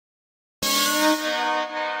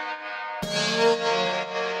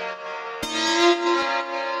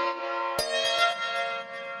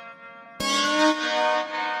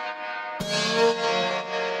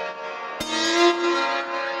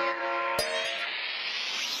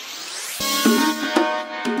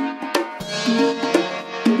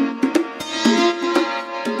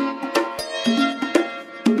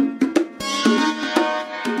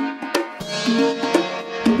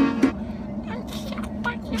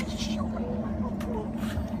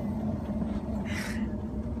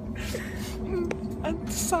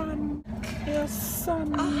Sun. Yes,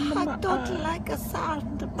 sun. I don't like a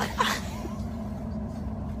sound.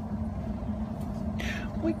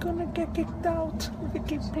 We're gonna get kicked out if we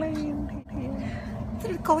keep playing here.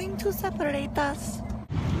 They're going to separate us.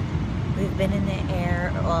 We've been in the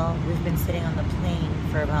air, well, we've been sitting on the plane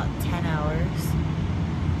for about 10 hours.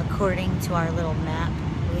 According to our little map,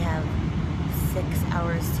 we have 6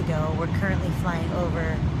 hours to go. We're currently flying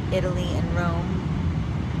over Italy and Rome.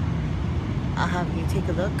 I'll have you take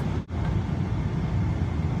a look.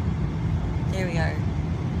 There we are.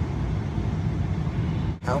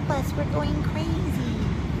 Help us, we're going crazy.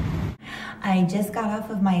 I just got off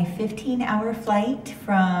of my 15-hour flight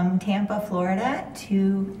from Tampa, Florida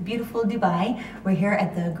to beautiful Dubai. We're here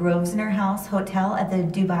at the Grosvenor House Hotel at the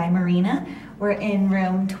Dubai Marina. We're in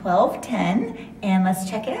room 1210 and let's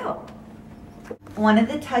check it out. One of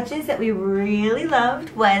the touches that we really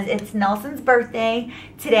loved was it's Nelson's birthday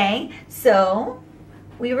today, so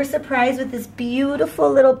we were surprised with this beautiful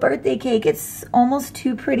little birthday cake. It's almost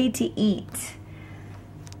too pretty to eat.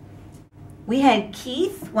 We had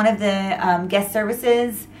Keith, one of the guest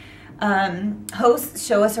services hosts,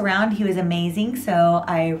 show us around. He was amazing, so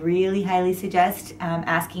I really highly suggest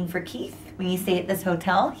asking for Keith when you stay at this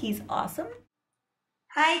hotel. He's awesome.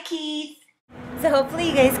 Hi, Keith. So hopefully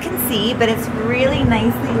you guys can see, but it's really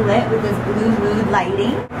nicely lit with this blue mood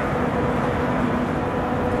lighting.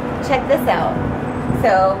 Check this out.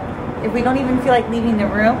 So if we don't even feel like leaving the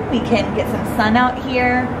room, we can get some sun out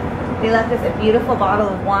here. They left us a beautiful bottle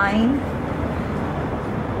of wine.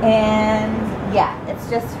 And yeah, it's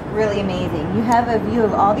just really amazing. You have a view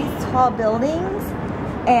of all these tall buildings,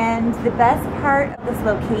 and the best part of this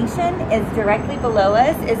location is directly below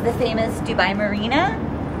us is the famous Dubai Marina.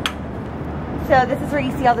 So this is where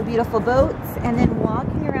you see all the beautiful boats, and then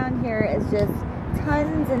walking around here is just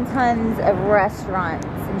tons and tons of restaurants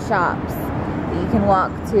and shops that you can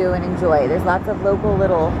walk to and enjoy. There's lots of local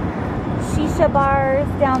little shisha bars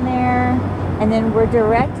down there, and then we're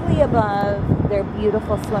directly above their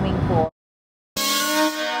beautiful swimming pool.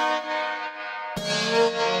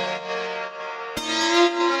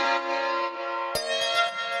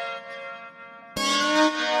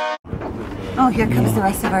 Oh, here comes the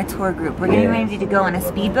rest of our tour group. We're getting ready to go on a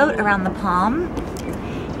speedboat around the palm.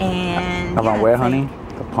 And around where, honey?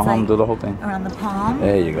 The palm, like do the whole thing. Around the palm.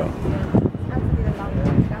 There you go.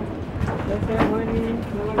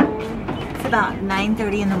 It's about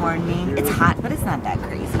 9:30 in the morning. It's hot, but it's not that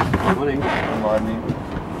crazy. Good morning. Good morning.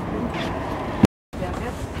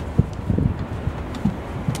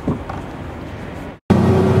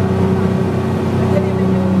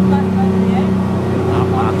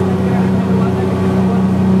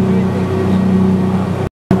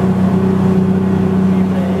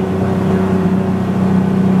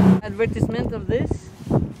 Advertisement of this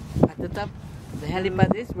at the top, the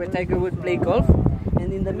helipad is where Tiger would play golf,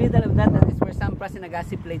 and in the middle of that is where Sam Prasi and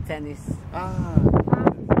Agassi played tennis.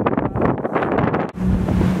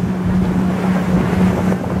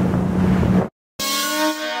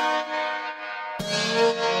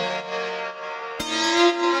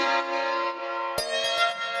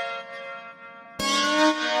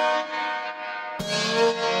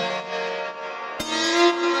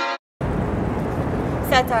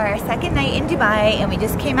 So it's our second night in Dubai, and we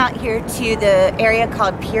just came out here to the area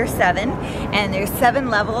called Pier 7, and there's 7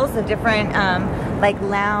 levels of different like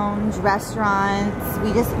lounge restaurants.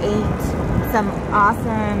 We just ate some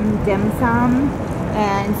awesome dim sum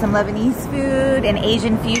and some Lebanese food and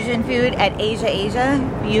Asian fusion food at Asia.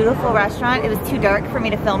 Beautiful restaurant. It was too dark for me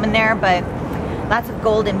to film in there, but lots of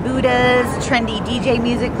golden Buddhas, trendy DJ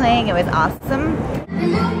music playing. It was awesome.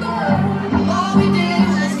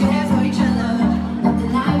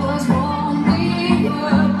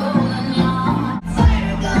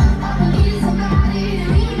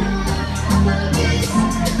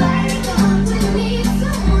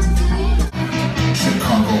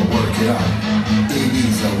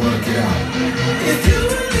 IBIZA, work it out. If you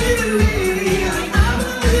believe in me, I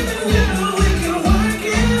believe in you. We can work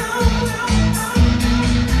it out.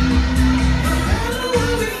 No matter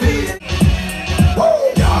what we feel. Woo!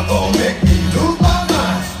 Y'all gon' make me lose my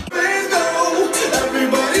mind. Things go.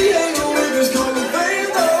 Everybody ain't gon' make this call of fame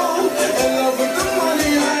though. In love with the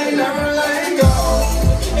money, I ain't never letting go.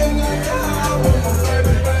 And I got with my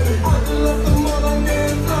baby, baby. I love the more I'm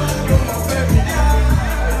getting lost with my baby.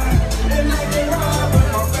 And I get right with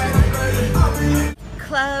my baby, baby.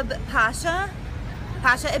 PACHA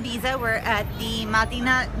Ibiza. We're at the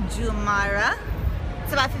Marina Jumeirah.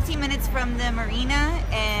 It's about 15 minutes from the marina,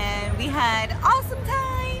 and we had awesome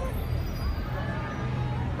time.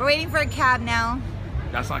 We're waiting for a cab now.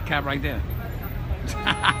 That's our cab right there.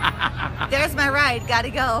 There's my ride, gotta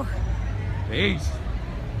go. Peace.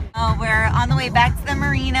 Oh, we're on the way back to the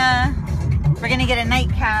marina. We're gonna get a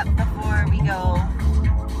nightcap before we go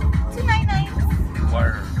to night nights.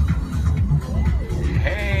 Word.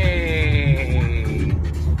 Hey.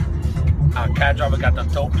 Our cab driver got the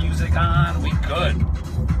dope music on. We good.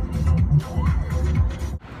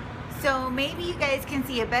 So maybe you guys can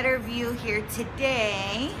see a better view here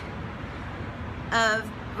today of,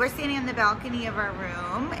 we're standing on the balcony of our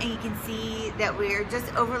room, and you can see that we're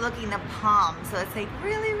just overlooking the palm. So it's like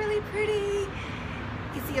really, really pretty. You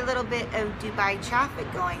can see a little bit of Dubai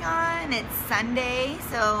traffic going on. It's Sunday,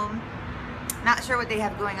 so not sure what they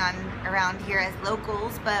have going on around here as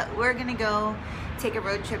locals, but we're gonna go take a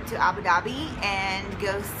road trip to Abu Dhabi and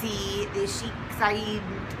go see the Sheikh Zayed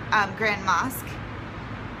Grand Mosque.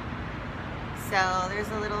 So there's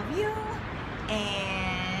a little view,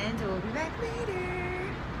 and we'll be back later.